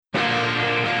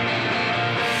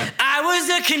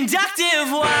a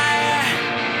conductive wire,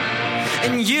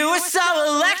 and you were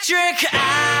so electric.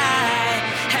 I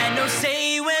had no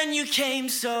say when you came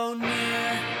so near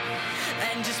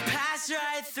and just passed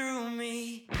right through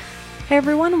me. Hey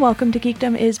everyone, welcome to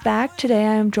Geekdom is Back. Today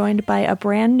I am joined by a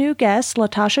brand new guest,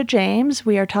 Latasha James.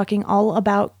 We are talking all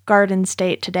about Garden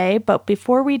State today, but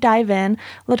before we dive in,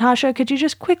 Latasha, could you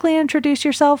just quickly introduce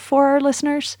yourself for our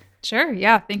listeners? Sure.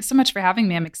 Yeah. Thanks so much for having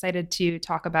me. I'm excited to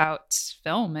talk about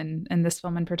film and this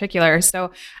film in particular.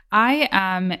 So I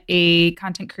am a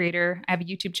content creator. I have a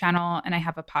YouTube channel and I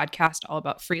have a podcast all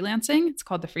about freelancing. It's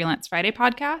called the Freelance Friday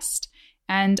Podcast.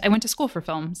 And I went to school for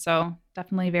film. So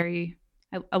definitely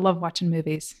I love watching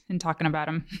movies and talking about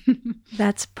them.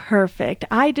 That's perfect.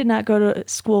 I did not go to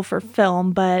school for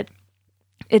film, but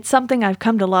it's something I've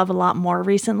come to love a lot more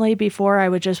recently. Before, I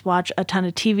would just watch a ton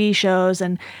of TV shows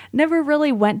and never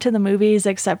really went to the movies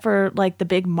except for like the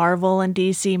big Marvel and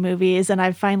DC movies. And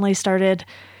I've finally started,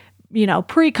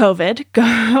 pre-COVID,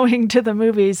 going to the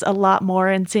movies a lot more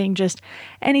and seeing just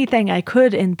anything I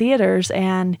could in theaters.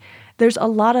 And there's a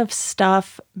lot of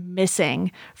stuff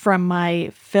missing from my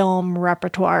film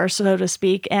repertoire, so to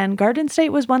speak, and Garden State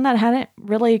was one that hadn't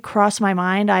really crossed my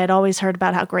mind. I had always heard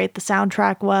about how great the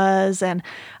soundtrack was, and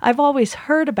I've always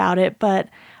heard about it, but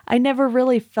I never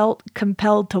really felt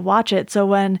compelled to watch it. So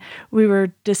when we were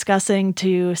discussing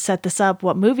to set this up,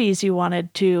 what movies you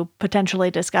wanted to potentially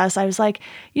discuss, I was like,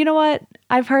 you know what?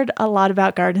 I've heard a lot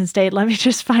about Garden State. Let me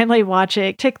just finally watch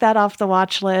it, tick that off the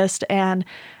watch list, and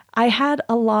I had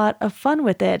a lot of fun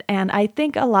with it, and I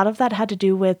think a lot of that had to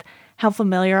do with how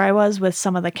familiar I was with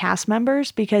some of the cast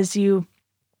members, because you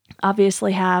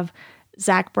obviously have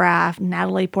Zach Braff,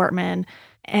 Natalie Portman,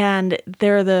 and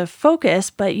they're the focus,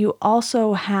 but you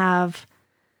also have,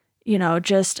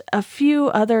 just a few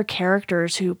other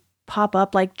characters who pop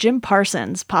up, like Jim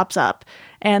Parsons pops up,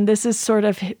 and this is sort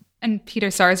of... And Peter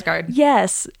Sarsgaard.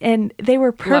 Yes, and they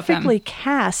were perfectly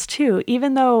cast, too.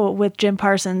 Even though with Jim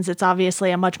Parsons, it's obviously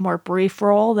a much more brief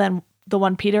role than the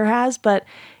one Peter has, but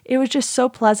it was just so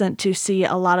pleasant to see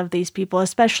a lot of these people,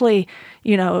 especially,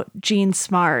 Gene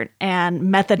Smart and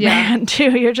Method Man,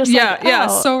 too. You're just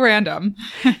so random.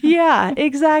 Yeah,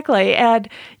 exactly. And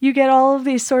you get all of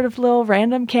these sort of little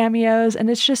random cameos,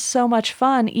 and it's just so much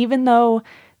fun, even though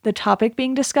the topic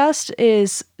being discussed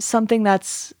is something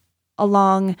that's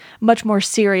along much more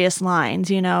serious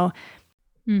lines,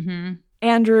 Mm-hmm.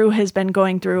 Andrew has been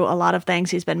going through a lot of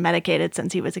things. He's been medicated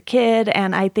since he was a kid.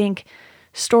 And I think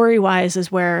story-wise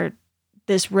is where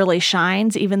this really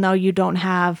shines, even though you don't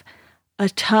have a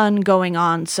ton going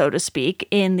on, so to speak,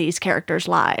 in these characters'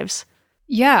 lives.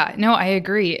 Yeah, no, I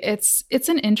agree. It's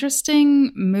an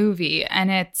interesting movie,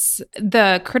 and it's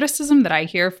the criticism that I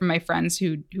hear from my friends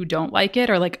who don't like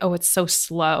it are like, oh, it's so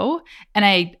slow. And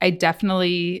I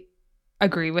definitely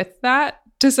agree with that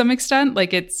to some extent.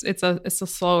 Like it's a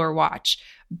slower watch,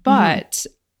 but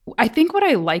I think what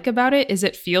I like about it is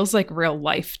it feels like real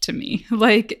life to me.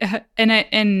 Like,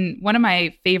 and one of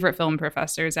my favorite film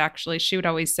professors, actually, she'd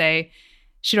always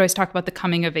talk about the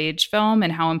coming of age film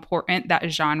and how important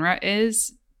that genre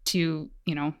is to,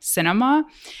 cinema.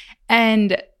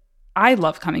 And I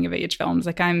love coming of age films.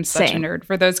 Like I'm such a nerd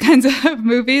for those kinds of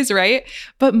movies, right?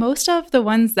 But most of the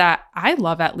ones that I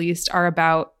love, at least, are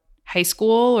about high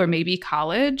school or maybe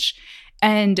college.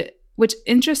 And what's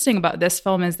interesting about this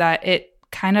film is that it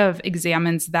kind of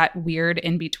examines that weird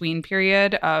in-between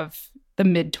period of the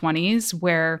mid-20s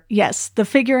where... Yes, the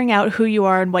figuring out who you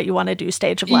are and what you want to do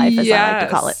stage of life, as I like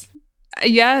to call it.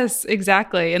 Yes,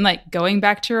 exactly. And like going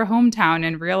back to your hometown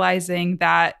and realizing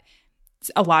that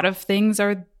a lot of things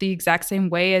are the exact same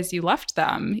way as you left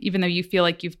them, even though you feel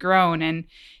like you've grown. And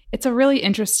it's a really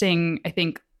interesting, I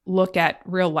think, look at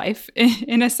real life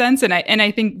in a sense. And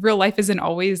I think real life isn't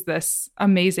always this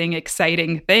amazing,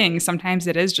 exciting thing. Sometimes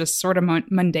it is just sort of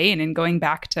mundane and going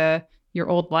back to your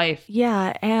old life.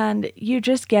 Yeah. And you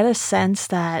just get a sense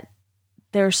that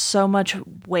there's so much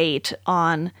weight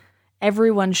on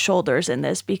everyone's shoulders in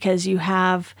this, because you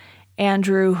have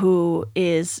Andrew, who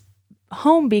is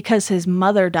home because his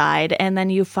mother died. And then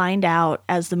you find out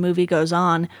as the movie goes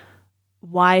on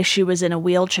why she was in a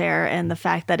wheelchair, and the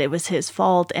fact that it was his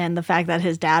fault, and the fact that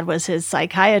his dad was his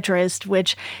psychiatrist,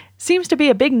 which seems to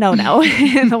be a big no-no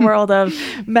in the world of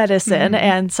medicine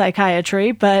and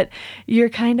psychiatry. But you're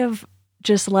kind of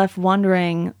just left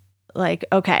wondering, like,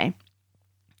 okay,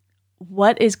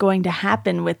 what is going to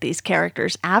happen with these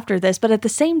characters after this? But at the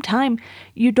same time,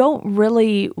 you don't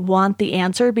really want the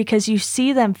answer, because you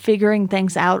see them figuring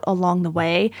things out along the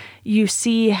way. You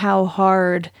see how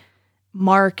hard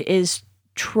Mark is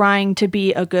trying to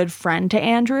be a good friend to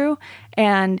Andrew,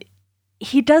 and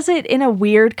he does it in a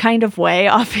weird kind of way,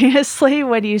 obviously,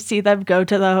 when you see them go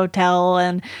to the hotel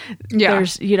and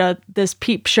there's, this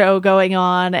peep show going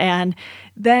on. And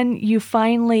then you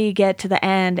finally get to the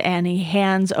end and he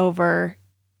hands over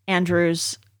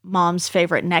Andrew's mom's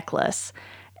favorite necklace.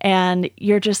 And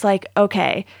you're just like,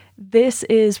 okay, this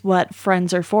is what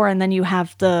friends are for. And then you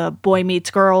have the boy meets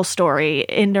girl story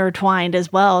intertwined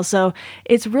as well. So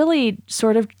it's really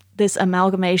sort of this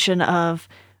amalgamation of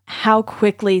how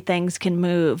quickly things can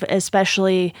move,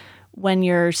 especially when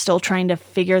you're still trying to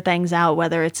figure things out,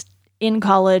 whether it's in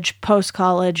college,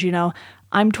 post-college.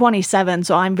 I'm 27,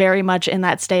 so I'm very much in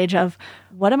that stage of,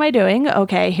 what am I doing?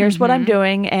 Okay, here's what I'm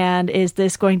doing. And is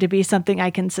this going to be something I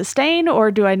can sustain,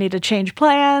 or do I need to change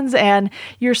plans? And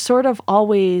you're sort of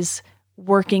always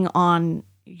working on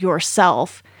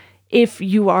yourself if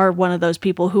you are one of those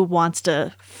people who wants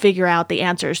to figure out the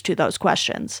answers to those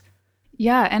questions.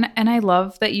 Yeah, and I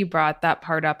love that you brought that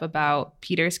part up about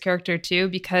Peter's character too,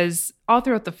 because all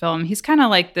throughout the film, he's kind of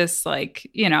like this,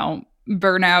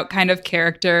 burnout kind of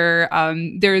character.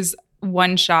 There's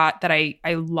one shot that I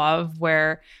love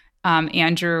where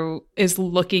Andrew is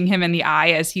looking him in the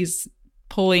eye as he's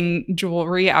pulling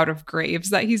jewelry out of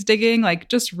graves that he's digging, like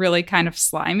just really kind of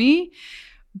slimy.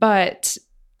 But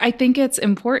I think it's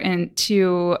important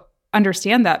to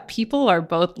understand that people are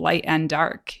both light and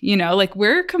dark,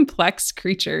 we're complex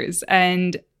creatures.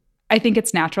 And I think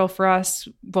it's natural for us,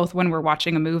 both when we're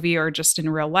watching a movie or just in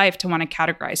real life, to want to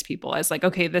categorize people as like,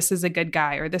 okay, this is a good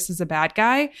guy or this is a bad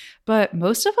guy. But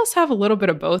most of us have a little bit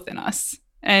of both in us.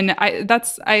 And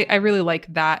I really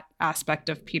like that aspect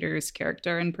of Peter's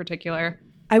character in particular.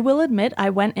 I will admit I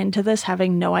went into this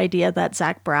having no idea that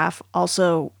Zach Braff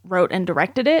also wrote and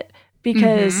directed it,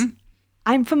 because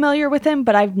I'm familiar with him,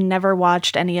 but I've never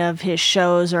watched any of his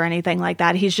shows or anything like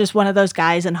that. He's just one of those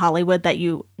guys in Hollywood that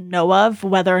you know of,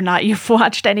 whether or not you've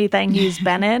watched anything he's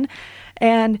been in.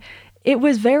 And it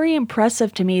was very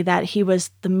impressive to me that he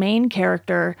was the main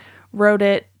character, wrote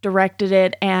it, directed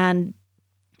it, and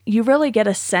you really get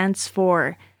a sense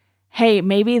for, hey,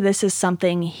 maybe this is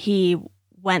something he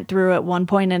went through at one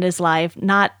point in his life,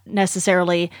 not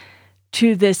necessarily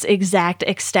to this exact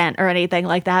extent or anything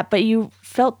like that, but you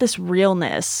felt this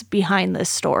realness behind this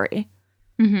story.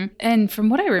 And from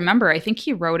what I remember, I think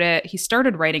he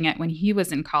started writing it when he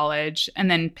was in college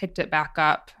and then picked it back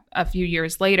up a few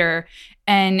years later.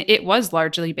 And it was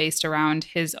largely based around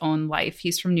his own life.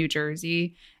 He's from New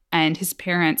Jersey, and his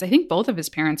parents, I think both of his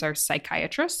parents are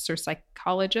psychiatrists or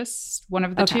psychologists, one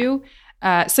of the two.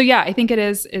 So yeah, I think it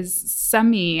is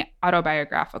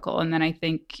semi-autobiographical. And then I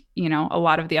think, a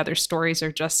lot of the other stories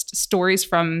are just stories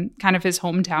from kind of his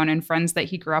hometown and friends that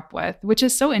he grew up with, which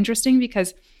is so interesting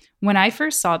because when I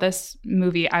first saw this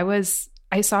movie, I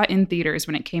saw it in theaters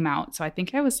when it came out. So I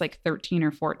think I was like 13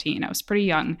 or 14. I was pretty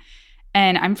young.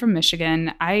 And I'm from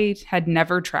Michigan. I had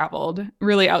never traveled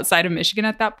really outside of Michigan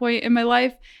at that point in my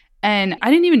life. And I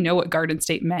didn't even know what Garden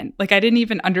State meant. Like, I didn't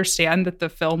even understand that the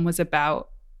film was about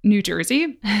New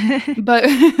Jersey. But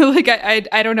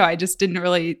I don't know. I just didn't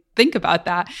really think about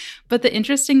that. But the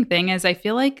interesting thing is I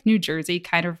feel like New Jersey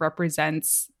kind of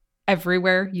represents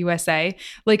everywhere USA.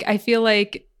 Like, I feel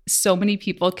like so many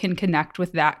people can connect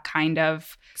with that kind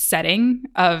of setting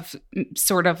of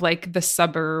sort of like the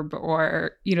suburb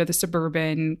or, the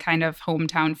suburban kind of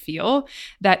hometown feel,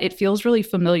 that it feels really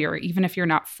familiar, even if you're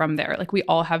not from there. Like, we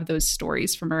all have those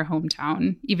stories from our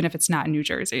hometown, even if it's not in New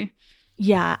Jersey.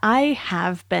 Yeah, I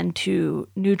have been to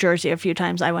New Jersey a few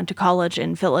times. I went to college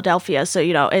in Philadelphia, so,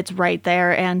 it's right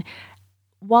there. And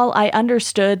while I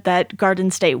understood that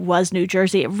Garden State was New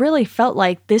Jersey, it really felt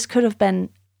like this could have been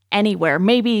anywhere,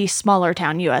 maybe smaller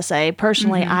town USA.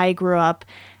 Personally, I grew up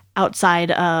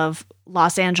outside of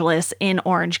Los Angeles in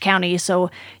Orange County,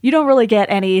 so you don't really get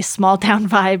any small town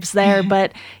vibes there,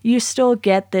 but you still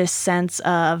get this sense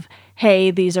of,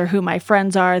 hey, these are who my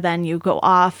friends are. Then you go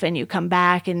off and you come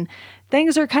back and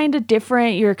things are kind of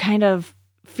different. You're kind of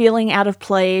feeling out of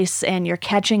place and you're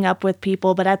catching up with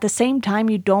people, but at the same time,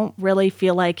 you don't really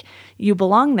feel like you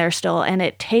belong there still. And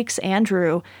it takes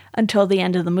Andrew until the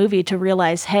end of the movie to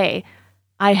realize, hey,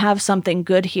 I have something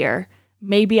good here.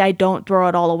 Maybe I don't throw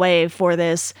it all away for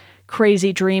this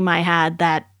crazy dream I had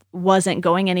that wasn't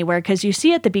going anywhere. Because you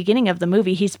see at the beginning of the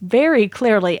movie, he's very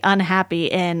clearly unhappy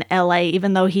in LA,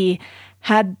 even though he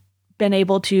had been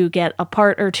able to get a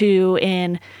part or two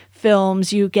in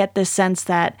films. You get this sense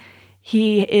that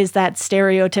he is that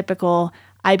stereotypical,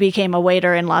 I became a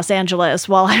waiter in Los Angeles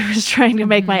while I was trying to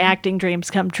make my acting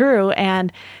dreams come true.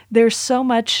 And there's so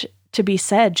much to be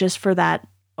said just for that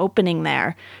opening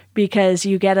there, because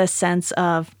you get a sense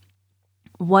of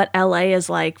what LA is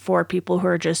like for people who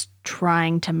are just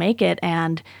trying to make it.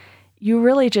 And you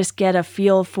really just get a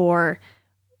feel for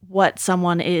what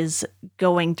someone is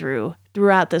going through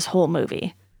throughout this whole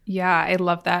movie. Yeah, I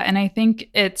love that. And I think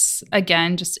it's,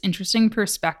 again, just interesting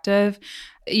perspective.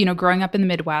 You know, growing up in the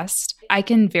Midwest, I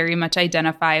can very much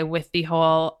identify with the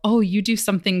whole, oh, you do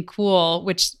something cool,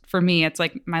 which for me, it's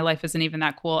like my life isn't even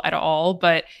that cool at all.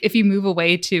 But if you move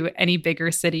away to any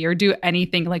bigger city or do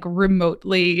anything like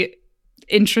remotely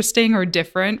interesting or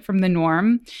different from the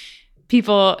norm,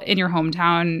 people in your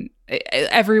hometown,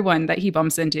 everyone that he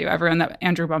bumps into, everyone that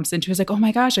Andrew bumps into is like, oh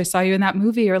my gosh, I saw you in that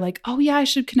movie. Or like, oh yeah, I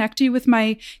should connect you with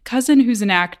my cousin who's an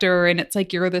actor. And it's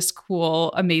like, you're this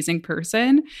cool, amazing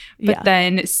person. But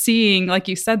then seeing, like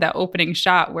you said, that opening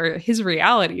shot where his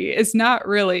reality is not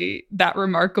really that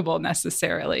remarkable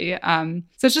necessarily. So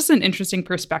it's just an interesting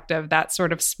perspective, that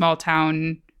sort of small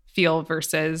town feel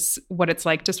versus what it's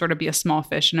like to sort of be a small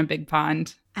fish in a big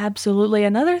pond. Absolutely.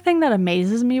 Another thing that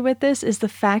amazes me with this is the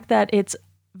fact that it's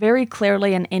very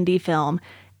clearly an indie film,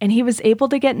 and he was able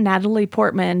to get Natalie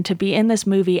Portman to be in this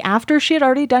movie after she had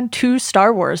already done 2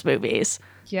 Star Wars movies.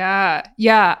 Yeah.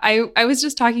 I was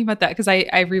just talking about that because I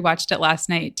rewatched it last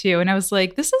night too, and I was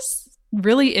like, this is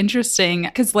really interesting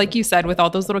because, like you said, with all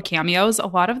those little cameos, a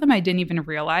lot of them I didn't even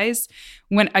realize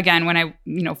when I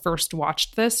first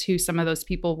watched this, who some of those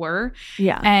people were.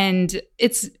 Yeah. And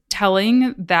it's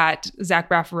telling that Zach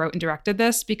Braff wrote and directed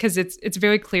this because it's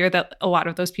very clear that a lot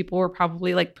of those people were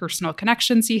probably like personal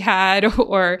connections he had,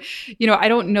 or, you know, I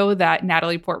don't know that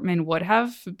Natalie Portman would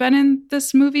have been in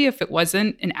this movie if it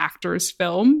wasn't an actor's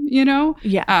film, you know?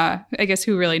 Yeah. I guess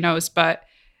who really knows, but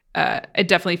it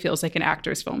definitely feels like an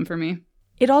actor's film for me.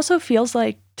 It also feels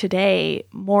like today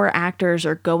more actors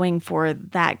are going for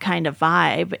that kind of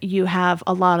vibe. You have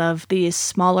a lot of these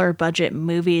smaller budget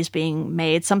movies being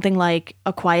made, something like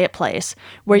A Quiet Place,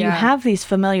 where you have these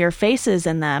familiar faces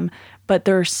in them, but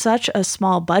they're such a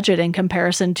small budget in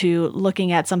comparison to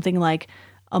looking at something like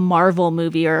a Marvel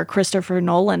movie or a Christopher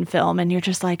Nolan film. And you're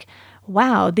just like,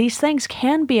 wow, these things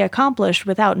can be accomplished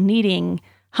without needing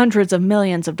hundreds of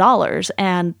millions of dollars,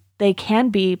 and they can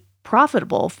be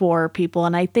profitable for people.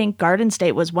 And I think Garden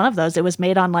State was one of those. It was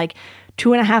made on like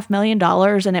 $2.5 million,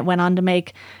 and it went on to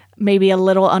make maybe a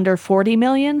little under 40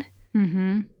 million.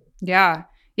 Mm-hmm. Yeah.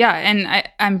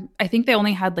 And I think they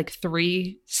only had like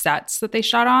 3 sets that they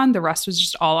shot on. The rest was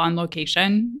just all on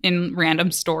location in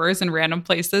random stores and random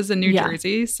places in New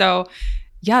Jersey. So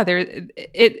yeah,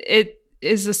 it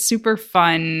is a super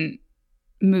fun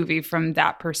movie from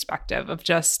that perspective of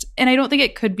just, and I don't think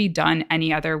it could be done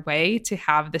any other way to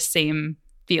have the same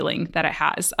feeling that it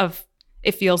has of,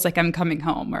 it feels like I'm coming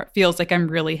home, or it feels like I'm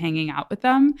really hanging out with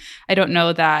them. I don't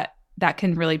know that that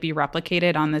can really be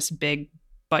replicated on this big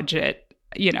budget,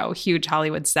 you know, huge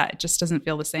Hollywood set. It just doesn't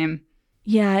feel the same.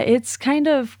 Yeah, it's kind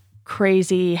of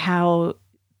crazy how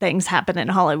things happen in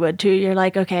Hollywood too. You're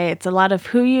like, okay, it's a lot of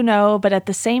who you know, but at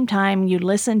the same time, you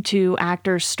listen to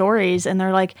actors' stories and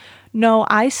they're like, no,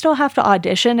 I still have to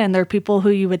audition. And they're people who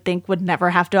you would think would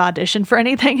never have to audition for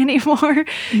anything anymore.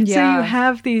 Yeah. So you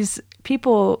have these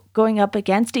people going up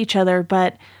against each other,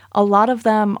 but a lot of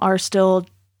them are still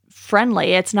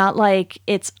friendly. It's not like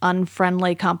it's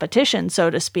unfriendly competition,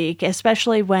 so to speak,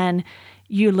 especially when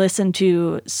you listen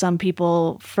to some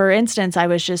people. For instance, I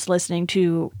was just listening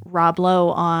to Rob Lowe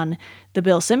on the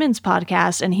Bill Simmons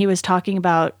podcast, and he was talking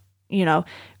about, you know,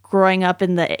 growing up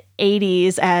in the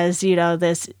 80s as, you know,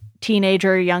 this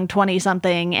teenager, young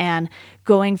 20-something, and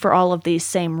going for all of these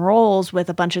same roles with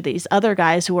a bunch of these other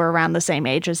guys who were around the same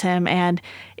age as him. And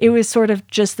it was sort of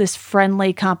just this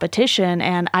friendly competition.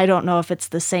 And I don't know if it's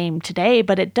the same today,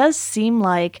 but it does seem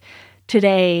like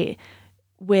today,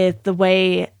 with the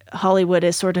way Hollywood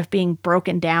is sort of being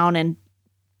broken down and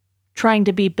trying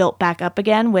to be built back up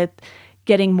again with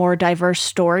getting more diverse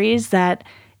stories, that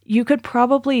you could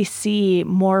probably see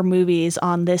more movies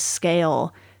on this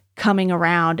scale coming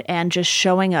around and just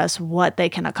showing us what they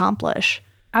can accomplish.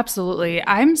 Absolutely.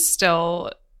 I'm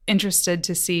still interested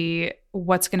to see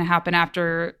what's going to happen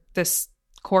after this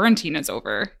quarantine is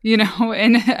over, you know?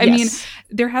 And I mean,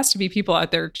 there has to be people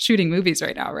out there shooting movies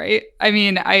right now, right? I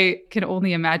mean, I can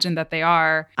only imagine that they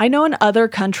are. I know in other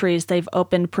countries, they've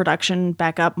opened production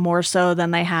back up more so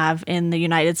than they have in the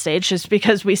United States, just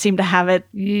because we seem to have it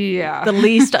the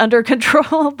least under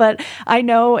control. But I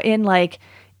know in like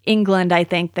England, I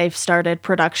think they've started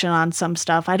production on some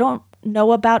stuff. I don't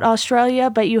know about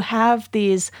Australia, but you have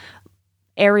these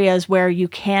areas where you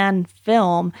can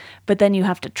film, but then you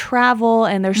have to travel,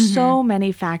 and there's so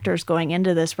many factors going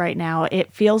into this right now.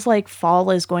 It feels like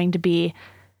fall is going to be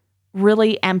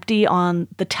really empty on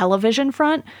the television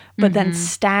front, but then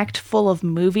stacked full of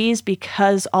movies,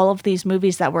 because all of these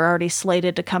movies that were already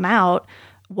slated to come out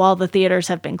while the theaters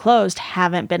have been closed,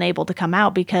 haven't been able to come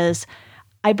out because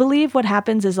I believe what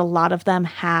happens is a lot of them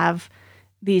have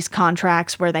these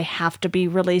contracts where they have to be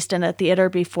released in a theater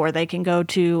before they can go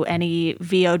to any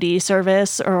VOD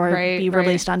service or be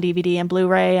released on DVD and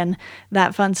Blu-ray and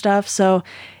that fun stuff. So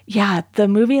yeah, the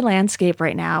movie landscape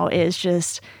right now is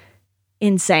just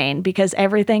insane because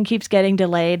everything keeps getting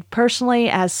delayed. Personally,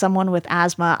 as someone with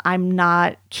asthma, I'm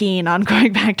not keen on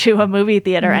going back to a movie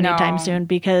theater anytime soon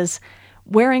because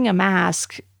wearing a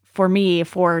mask for me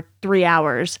for 3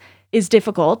 hours is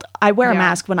difficult. I wear a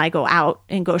mask when I go out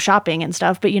and go shopping and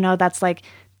stuff, but that's like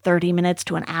 30 minutes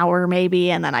to an hour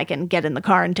maybe, and then I can get in the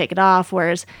car and take it off.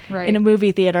 Whereas in a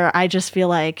movie theater, I just feel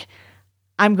like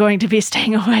I'm going to be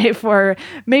staying away for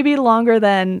maybe longer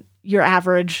than your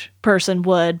average person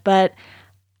would. But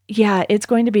yeah, it's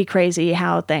going to be crazy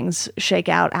how things shake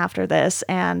out after this.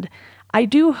 And I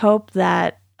do hope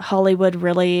that Hollywood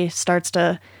really starts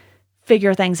to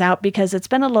figure things out because it's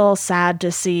been a little sad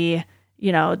to see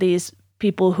these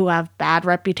people who have bad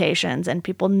reputations and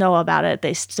people know about it,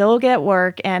 they still get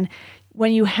work. And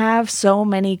when you have so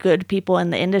many good people in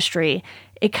the industry,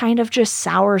 it kind of just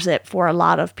sours it for a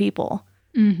lot of people.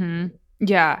 Mm-hmm.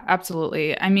 Yeah,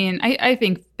 absolutely. I mean, I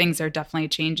think things are definitely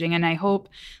changing. And I hope,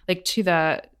 like to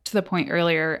the point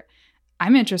earlier,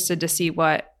 I'm interested to see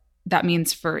what that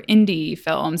means for indie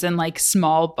films and like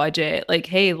small budget, like,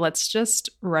 hey, let's just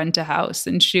rent a house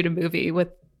and shoot a movie with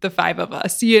the 5 of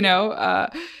us,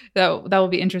 that will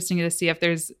be interesting to see if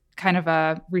there's kind of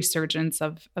a resurgence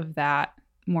of that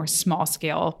more small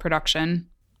scale production.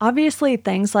 Obviously,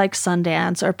 things like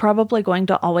Sundance are probably going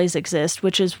to always exist,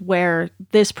 which is where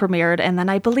this premiered. And then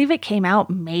I believe it came out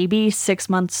maybe 6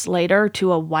 months later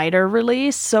to a wider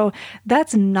release. So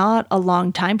that's not a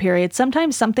long time period.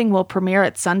 Sometimes something will premiere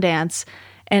at Sundance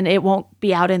and it won't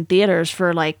be out in theaters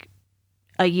for like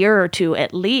a year or two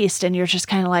at least. And you're just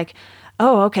kind of like,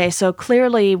 oh, okay, so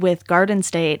clearly with Garden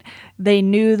State, they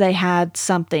knew they had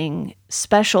something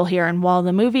special here. And while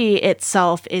the movie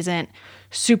itself isn't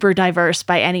super diverse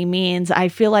by any means, I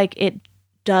feel like it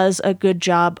does a good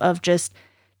job of just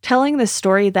telling the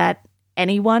story that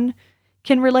anyone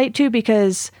can relate to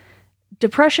because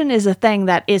depression is a thing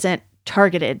that isn't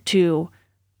targeted to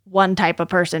one type of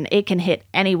person. It can hit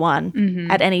anyone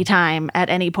at any time, at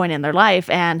any point in their life.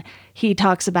 And he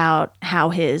talks about how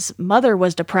his mother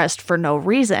was depressed for no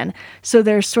reason. So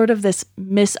there's sort of this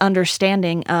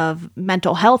misunderstanding of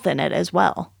mental health in it as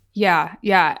well. Yeah.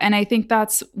 And I think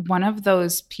that's one of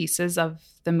those pieces of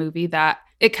the movie that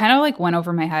it kind of like went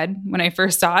over my head when I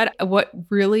first saw it. What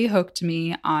really hooked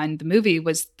me on the movie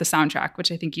was the soundtrack,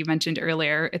 which I think you mentioned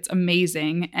earlier. It's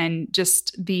amazing. And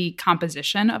just the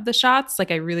composition of the shots, like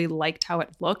I really liked how it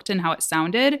looked and how it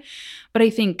sounded. But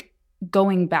I think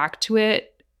going back to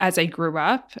it as I grew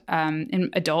up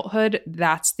in adulthood,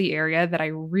 that's the area that I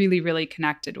really, really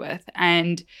connected with.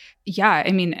 And yeah,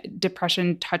 I mean,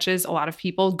 depression touches a lot of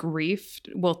people. Grief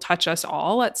will touch us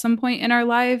all at some point in our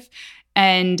life.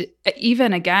 And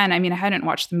even again, I mean, I hadn't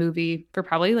watched the movie for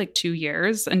probably like 2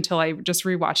 years until I just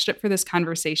rewatched it for this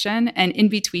conversation. And in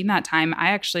between that time, I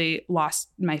actually lost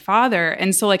my father.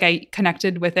 And so like I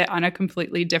connected with it on a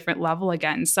completely different level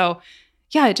again. So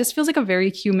yeah, it just feels like a very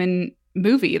human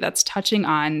movie that's touching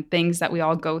on things that we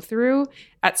all go through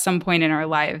at some point in our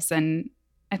lives. And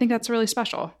I think that's really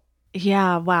special.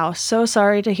 Yeah, wow. So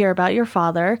sorry to hear about your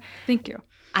father. Thank you.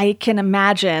 I can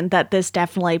imagine that this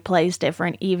definitely plays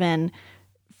different even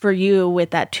for you with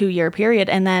that 2-year period.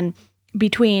 And then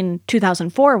between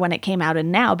 2004 when it came out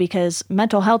and now, because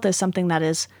mental health is something that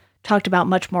is talked about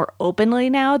much more openly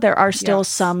now. There are still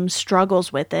some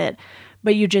struggles with it,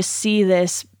 but you just see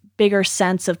this bigger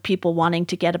sense of people wanting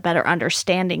to get a better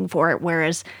understanding for it.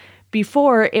 Whereas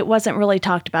before it wasn't really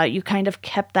talked about. You kind of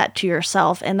kept that to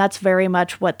yourself. And that's very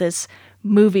much what this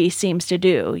movie seems to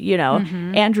do.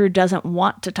 Andrew doesn't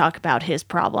want to talk about his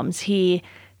problems. He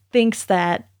thinks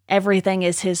that everything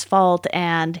is his fault.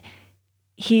 And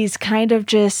he's kind of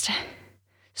just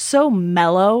so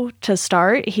mellow to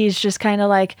start. He's just kind of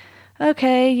like,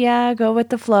 okay, yeah, go with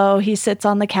the flow. He sits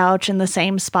on the couch in the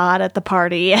same spot at the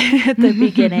party at the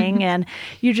beginning. And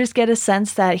you just get a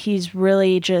sense that he's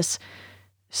really just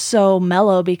so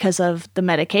mellow because of the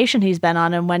medication he's been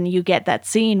on. And when you get that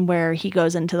scene where he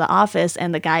goes into the office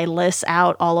and the guy lists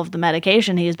out all of the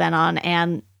medication he's been on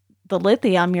and the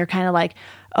lithium, you're kind of like,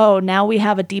 oh, now we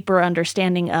have a deeper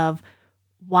understanding of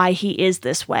why he is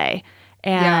this way.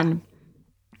 And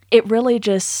it really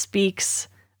just speaks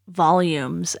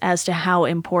volumes as to how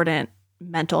important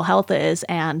mental health is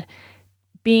and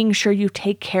being sure you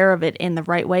take care of it in the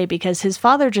right way, because his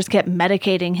father just kept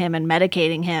medicating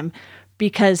him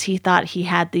because he thought he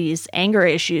had these anger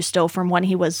issues still from when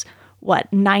he was,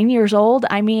 9 years old?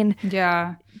 I mean,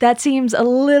 Yeah. that seems a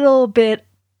little bit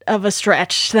of a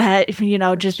stretch that,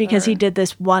 just because he did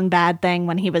this one bad thing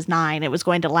when he was 9, it was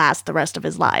going to last the rest of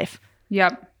his life.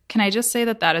 Yep. Can I just say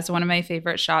that is one of my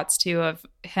favorite shots too, of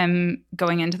him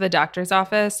going into the doctor's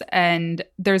office and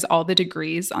there's all the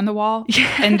degrees on the wall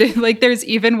and like there's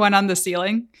even one on the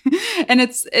ceiling. And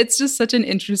it's just such an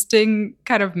interesting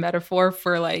kind of metaphor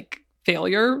for like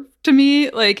failure to me.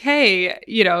 Like, hey,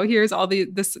 here's all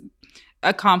this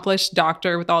accomplished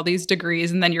doctor with all these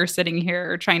degrees, and then you're sitting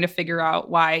here trying to figure out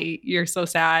why you're so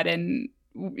sad,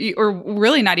 or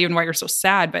really not even why you're so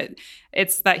sad, but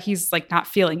it's that he's like not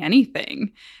feeling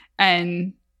anything.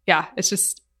 And yeah, it's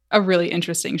just a really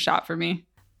interesting shot for me.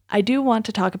 I do want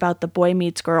to talk about the boy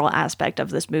meets girl aspect of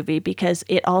this movie because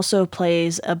it also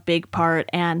plays a big part.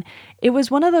 And it was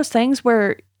one of those things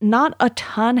where not a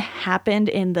ton happened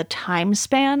in the time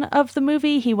span of the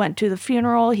movie. He went to the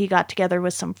funeral, he got together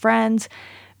with some friends,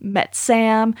 met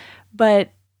Sam.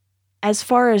 But as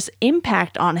far as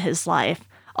impact on his life,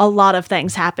 a lot of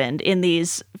things happened in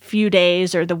these few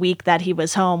days or the week that he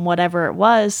was home, whatever it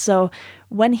was. So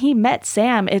when he met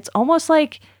Sam, it's almost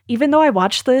like, even though I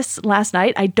watched this last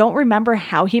night, I don't remember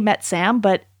how he met Sam,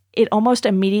 but it almost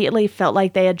immediately felt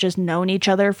like they had just known each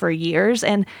other for years.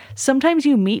 And sometimes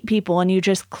you meet people and you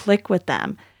just click with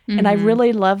them. Mm-hmm. And I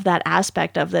really love that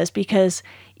aspect of this because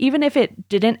even if it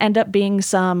didn't end up being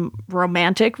some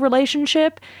romantic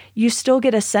relationship, you still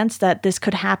get a sense that this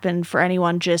could happen for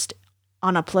anyone just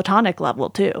on a platonic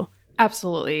level too.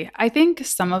 Absolutely. I think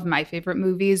some of my favorite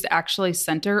movies actually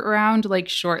center around like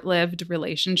short-lived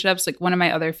relationships. Like one of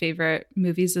my other favorite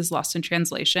movies is Lost in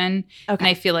Translation. Okay. And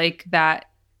I feel like that,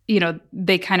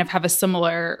 they kind of have a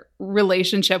similar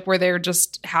relationship where they're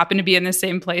just happen to be in the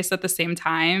same place at the same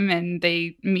time and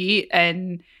they meet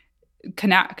and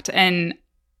connect. And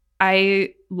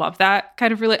I love that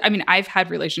kind of I've had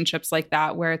relationships like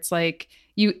that where it's like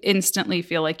you instantly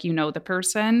feel like you know the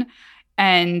person.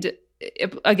 And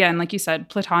again, like you said,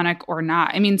 platonic or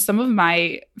not. I mean, some of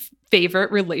my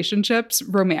favorite relationships,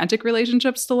 romantic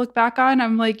relationships to look back on,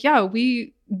 I'm like, yeah,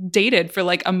 we dated for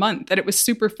like a month and it was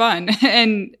super fun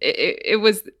and it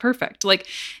was perfect. Like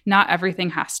not everything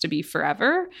has to be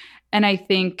forever. And I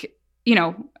think,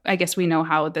 I guess we know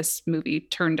how this movie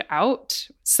turned out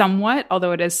somewhat,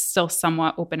 although it is still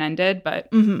somewhat open-ended, but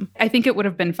I think it would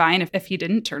have been fine if he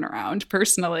didn't turn around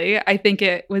personally. I think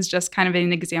it was just kind of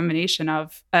an examination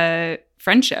of a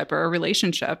friendship or a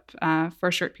relationship for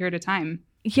a short period of time.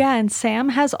 Yeah, and Sam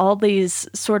has all these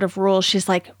sort of rules. She's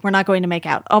like, we're not going to make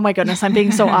out. Oh my goodness, I'm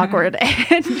being so awkward.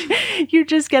 And you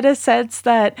just get a sense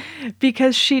that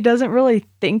because she doesn't really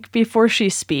think before she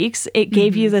speaks, it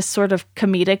gave you this sort of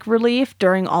comedic relief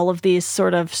during all of these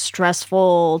sort of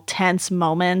stressful, tense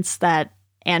moments that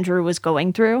Andrew was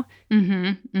going through.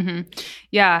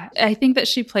 Yeah, I think that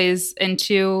she plays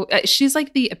into, she's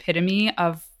like the epitome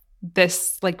of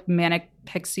this like manic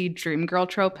pixie dream girl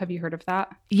trope. Have you heard of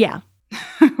that? Yeah.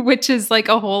 Which is like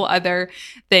a whole other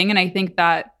thing. And I think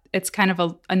that it's kind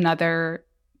of another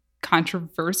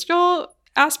controversial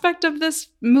aspect of this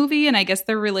movie. And I guess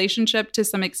their relationship to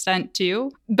some extent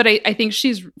too. But I think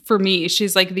she's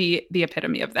like the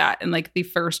epitome of that. And like the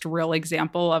first real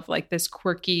example of like this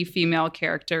quirky female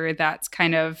character that's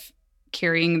kind of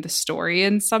carrying the story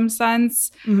in some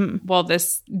sense. While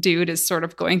this dude is sort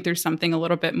of going through something a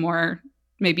little bit more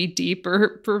maybe deep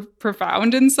or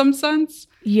profound in some sense.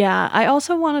 Yeah, I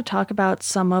also want to talk about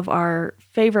some of our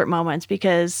favorite moments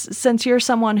because since you're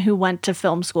someone who went to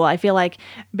film school, I feel like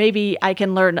maybe I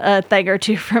can learn a thing or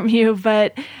two from you,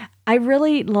 but I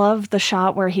really love the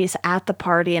shot where he's at the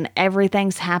party and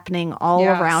everything's happening all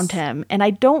around him. And I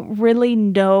don't really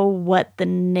know what the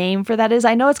name for that is.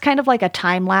 I know it's kind of like a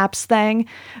time-lapse thing,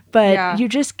 but you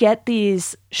just get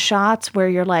these shots where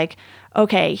you're like,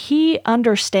 okay, he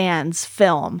understands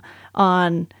film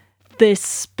on this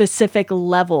specific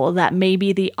level that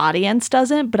maybe the audience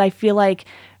doesn't, but I feel like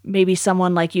maybe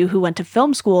someone like you who went to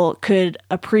film school could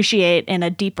appreciate in a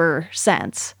deeper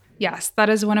sense. Yes, that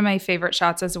is one of my favorite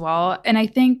shots as well. And I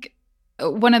think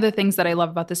one of the things that I love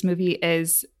about this movie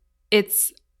is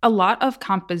it's a lot of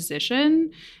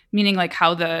composition, meaning like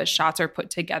how the shots are put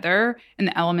together and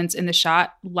the elements in the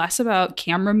shot, less about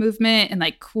camera movement and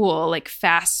like cool, like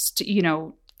fast,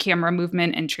 camera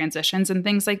movement and transitions and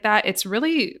things like that. It's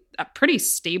really a pretty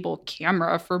stable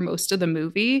camera for most of the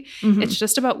movie. It's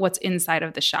just about what's inside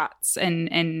of the shots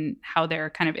and how they're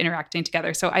kind of interacting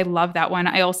together. So I love that one.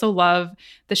 I also love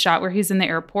the shot where he's in the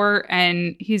airport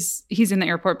and he's in the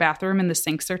airport bathroom and the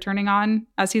sinks are turning on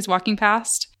as he's walking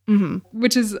past.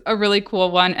 which is a really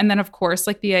cool one. And then, of course,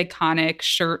 like the iconic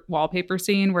shirt wallpaper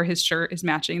scene where his shirt is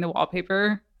matching the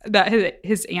wallpaper that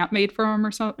his aunt made for him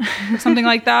or something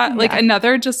like that. Like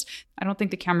another just, I don't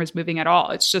think the camera's moving at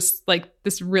all. It's just like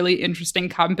this really interesting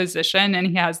composition. And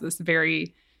he has this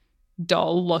very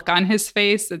dull look on his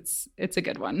face. It's a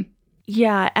good one.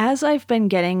 Yeah, as I've been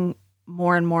getting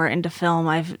more and more into film,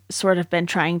 I've sort of been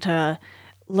trying to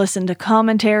listen to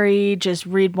commentary, just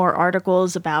read more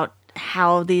articles about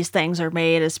how these things are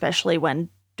made, especially when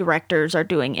directors are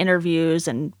doing interviews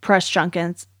and press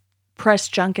junkets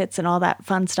and all that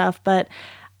fun stuff. But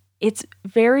it's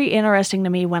very interesting to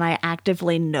me when I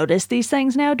actively notice these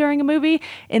things now during a movie.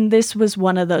 And this was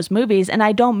one of those movies. And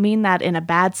I don't mean that in a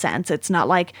bad sense. It's not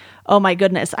like, oh my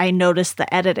goodness, I noticed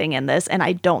the editing in this and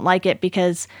I don't like it,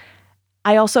 because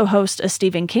I also host a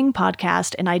Stephen King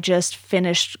podcast and I just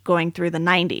finished going through the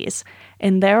 90s.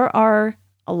 And there are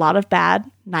a lot of bad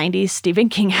 90s Stephen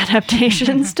King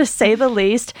adaptations, to say the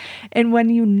least. And when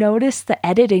you notice the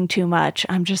editing too much,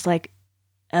 I'm just like,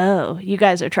 oh, you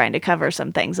guys are trying to cover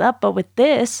some things up. But with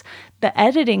this, the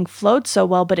editing flowed so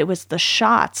well, but it was the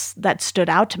shots that stood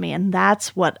out to me. And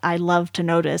that's what I love to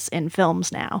notice in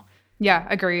films now. Yeah,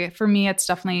 agree. For me, it's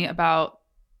definitely about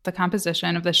the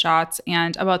composition of the shots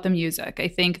and about the music. I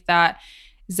think that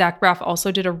Zach Braff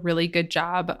also did a really good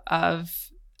job of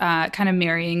kind of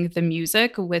marrying the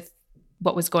music with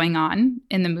what was going on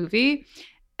in the movie.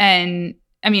 And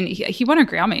I mean, he won a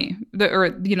Grammy,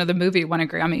 the movie won a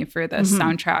Grammy for this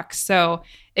soundtrack. So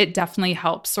it definitely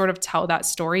helps sort of tell that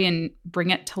story and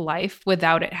bring it to life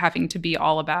without it having to be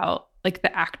all about like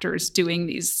the actors doing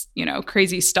these,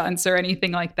 crazy stunts or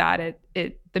anything like that.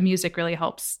 The music really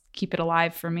helps keep it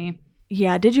alive for me.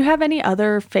 Yeah. Did you have any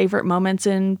other favorite moments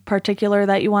in particular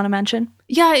that you want to mention?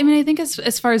 Yeah. I mean, I think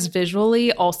as far as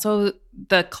visually, also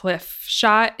the cliff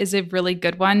shot is a really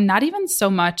good one. Not even so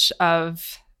much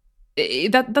of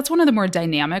that's one of the more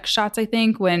dynamic shots, I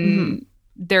think, when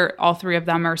they're all three of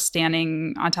them are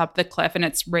standing on top of the cliff and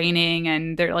it's raining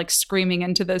and they're like screaming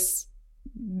into this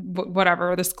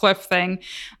this cliff thing.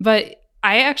 But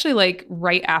I actually like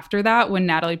right after that when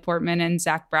Natalie Portman and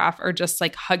Zach Braff are just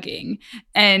like hugging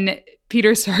and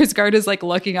Peter Sarsgaard is like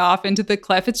looking off into the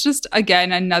cliff. It's just,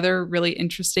 again, another really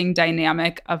interesting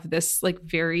dynamic of this like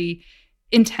very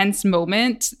intense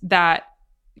moment that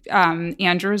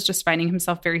Andrew is just finding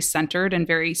himself very centered and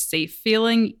very safe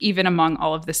feeling, even among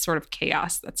all of this sort of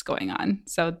chaos that's going on.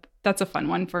 So that's a fun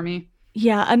one for me.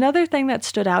 Yeah, another thing that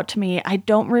stood out to me, I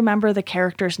don't remember the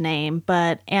character's name,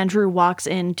 but Andrew walks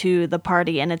into the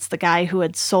party and it's the guy who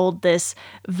had sold this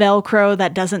Velcro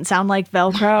that doesn't sound like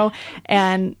Velcro.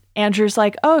 And Andrew's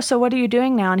like, oh, so what are you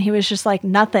doing now? And he was just like,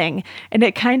 nothing. And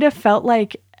it kind of felt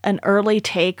like an early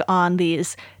take on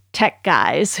these tech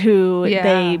guys who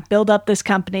they build up this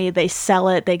company, they sell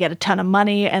it, they get a ton of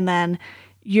money, and then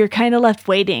you're kind of left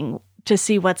waiting to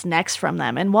see what's next from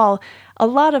them. And while a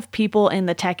lot of people in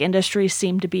the tech industry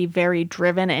seem to be very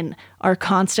driven and are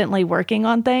constantly working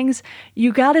on things,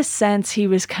 you got a sense he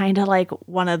was kind of like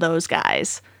one of those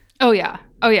guys. Oh, yeah.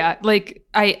 Like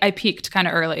I peaked kind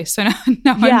of early. So now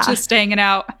I'm just hanging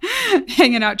out,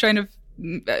 trying to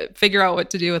figure out what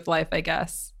to do with life, I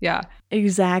guess. Yeah.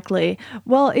 Exactly.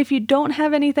 Well, if you don't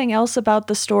have anything else about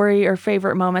the story or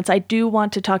favorite moments, I do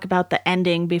want to talk about the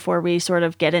ending before we sort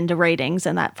of get into ratings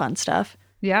and that fun stuff.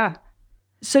 Yeah.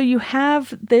 So you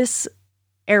have this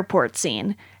airport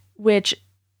scene, which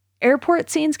airport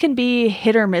scenes can be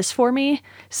hit or miss for me.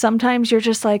 Sometimes you're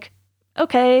just like,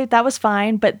 okay, that was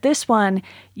fine. But this one,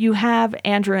 you have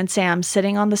Andrew and Sam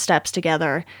sitting on the steps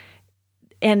together,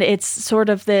 and it's sort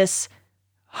of this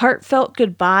heartfelt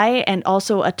goodbye and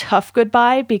also a tough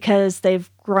goodbye because they've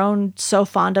grown so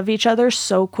fond of each other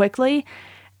so quickly.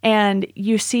 And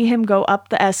you see him go up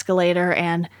the escalator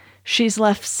and she's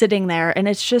left sitting there. And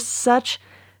it's just such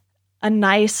a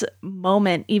nice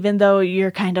moment, even though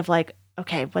you're kind of like,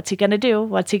 okay, what's he going to do?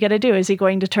 What's he going to do? Is he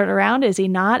going to turn around? Is he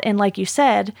not? And like you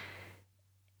said,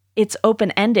 it's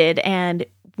open-ended and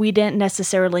we didn't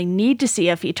necessarily need to see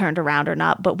if he turned around or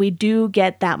not, but we do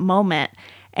get that moment.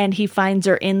 And he finds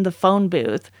her in the phone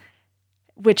booth,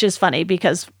 which is funny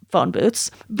because phone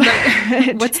booths.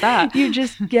 Right. What's that? You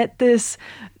just get this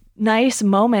nice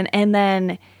moment. And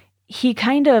then he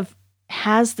kind of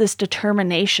has this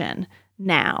determination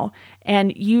now.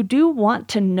 And you do want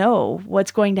to know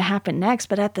what's going to happen next.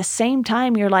 But at the same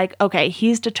time, you're like, okay,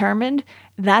 he's determined.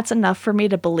 That's enough for me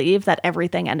to believe that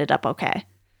everything ended up okay.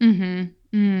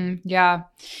 Yeah.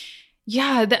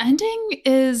 Yeah, the ending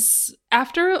is,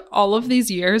 after all of these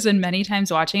years and many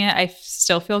times watching it, I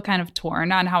still feel kind of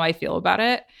torn on how I feel about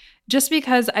it. Just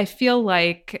because I feel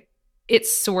like it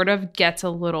sort of gets a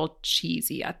little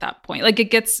cheesy at that point.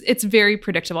 Like it's very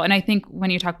predictable. And I think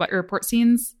when you talk about airport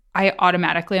scenes, I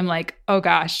automatically am like, oh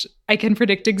gosh, I can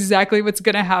predict exactly what's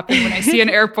going to happen when I see an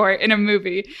airport in a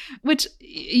movie, which,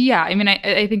 yeah, I mean,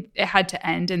 I think it had to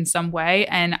end in some way.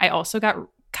 And I also got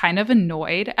kind of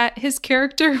annoyed at his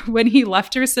character when he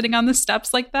left her sitting on the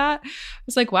steps like that. I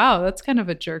was like, wow, that's kind of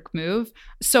a jerk move.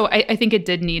 So I think it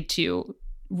did need to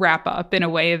wrap up in a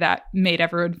way that made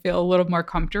everyone feel a little more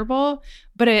comfortable.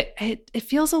 But it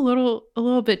feels a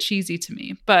little bit cheesy to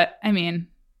me. But I mean,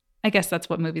 I guess that's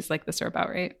what movies like this are about,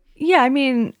 right? Yeah, I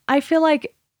mean, I feel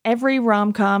like every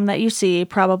rom-com that you see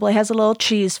probably has a little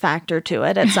cheese factor to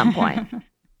it at some point.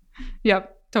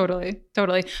 Yep, totally.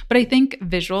 But I think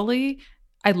visually,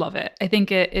 I love it. I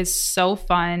think it is so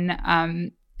fun.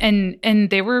 And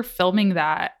they were filming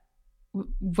that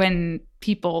when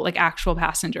people, like actual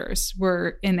passengers,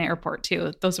 were in the airport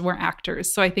too. Those weren't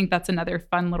actors. So I think that's another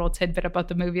fun little tidbit about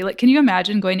the movie. Like, can you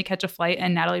imagine going to catch a flight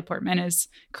and Natalie Portman is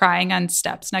crying on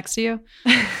steps next to you?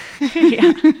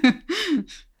 Yeah.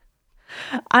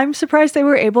 I'm surprised they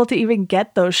were able to even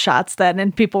get those shots then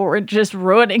and people were just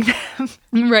ruining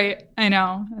them. Right. I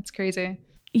know. That's crazy.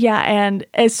 Yeah, and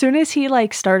as soon as he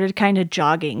like started kind of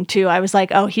jogging too, I was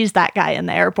like, oh, he's that guy in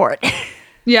the airport.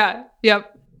 Yeah.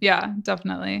 Yep. Yeah,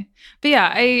 definitely. But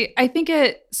yeah, I think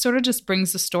it sort of just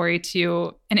brings the story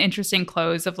to an interesting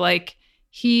close of like,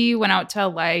 he went out to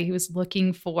LA, he was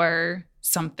looking for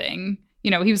something,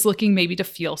 you know, he was looking maybe to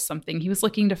feel something. He was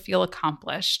looking to feel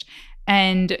accomplished.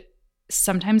 And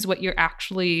sometimes what you're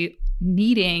actually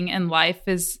needing in life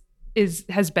has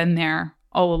been there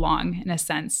all along, in a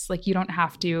sense. Like, you don't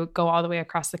have to go all the way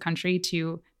across the country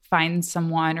to find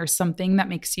someone or something that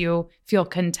makes you feel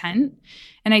content.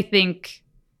 And I think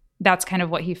that's kind of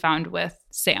what he found with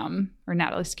Sam, or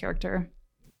Natalie's character.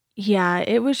 Yeah,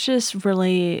 it was just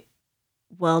really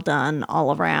well done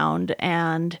all around.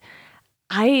 And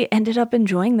I ended up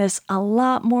enjoying this a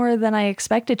lot more than I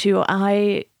expected to.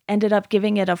 I ended up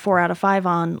giving it a 4 out of 5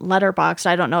 on Letterboxd.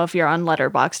 I don't know if you're on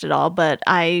Letterboxd at all, but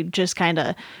I just kind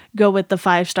of go with the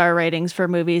 5-star ratings for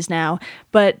movies now.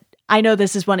 But I know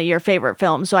this is one of your favorite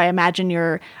films, so I imagine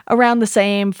you're around the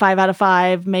same 5 out of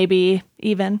 5, maybe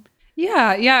even.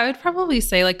 Yeah, I would probably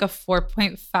say like a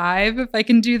 4.5 if I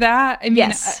can do that. I mean,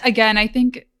 yes. Again, I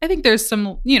think there's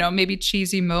some, you know, maybe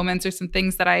cheesy moments or some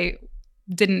things that I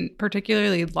didn't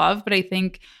particularly love, but I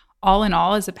think all in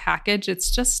all, as a package,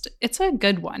 it's a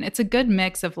good one. It's a good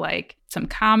mix of like some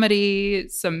comedy,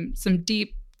 some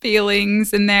deep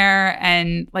feelings in there,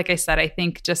 and like I said, I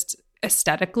think just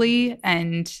aesthetically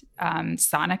and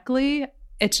sonically,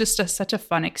 it's just such a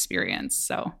fun experience.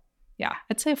 So yeah,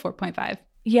 I'd say a 4.5.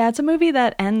 Yeah, it's a movie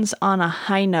that ends on a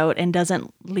high note and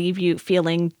doesn't leave you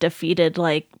feeling defeated.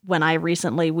 Like when I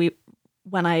recently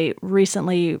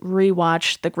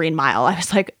rewatched The Green Mile, I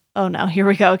was like, oh no, here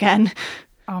we go again.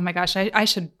 Oh my gosh, I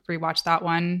should rewatch that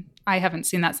one. I haven't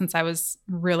seen that since I was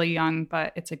really young,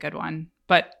 but it's a good one.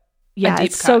 But yeah,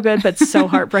 it's so good, but so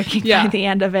heartbreaking by the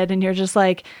end of it. And you're just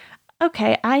like,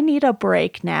 okay, I need a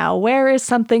break now. Where is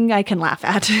something I can laugh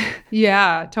at?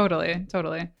 Yeah, totally.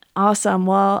 Awesome.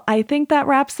 Well, I think that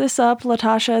wraps this up.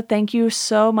 Latasha, thank you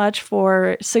so much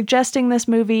for suggesting this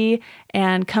movie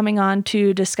and coming on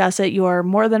to discuss it. You're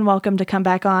more than welcome to come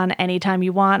back on anytime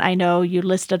you want. I know you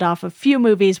listed off a few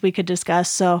movies we could discuss,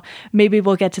 so maybe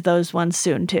we'll get to those ones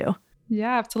soon too.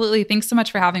 Yeah, absolutely. Thanks so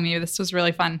much for having me. This was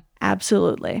really fun.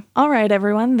 Absolutely. All right,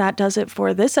 everyone. That does it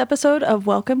for this episode of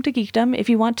Welcome to Geekdom. If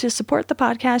you want to support the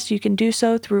podcast, you can do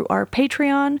so through our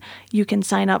Patreon. You can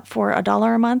sign up for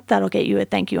 $1 a month. That'll get you a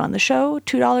thank you on the show.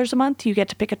 $2 a month, you get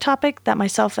to pick a topic that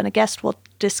myself and a guest will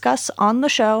discuss on the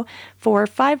show. For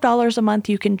 $5 a month,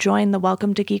 you can join the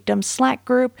Welcome to Geekdom Slack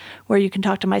group, where you can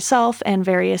talk to myself and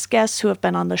various guests who have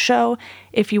been on the show.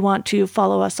 If you want to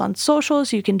follow us on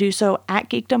socials, you can do so at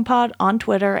GeekdomPod on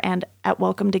Twitter and at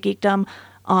Welcome to Geekdom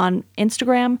on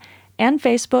Instagram and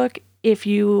Facebook. If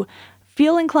you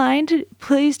feel inclined,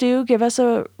 please do give us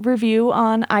a review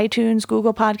on iTunes,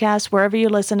 Google Podcasts, wherever you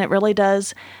listen. It really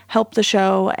does help the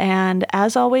show. And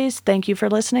as always, thank you for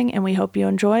listening, and we hope you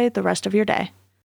enjoy the rest of your day.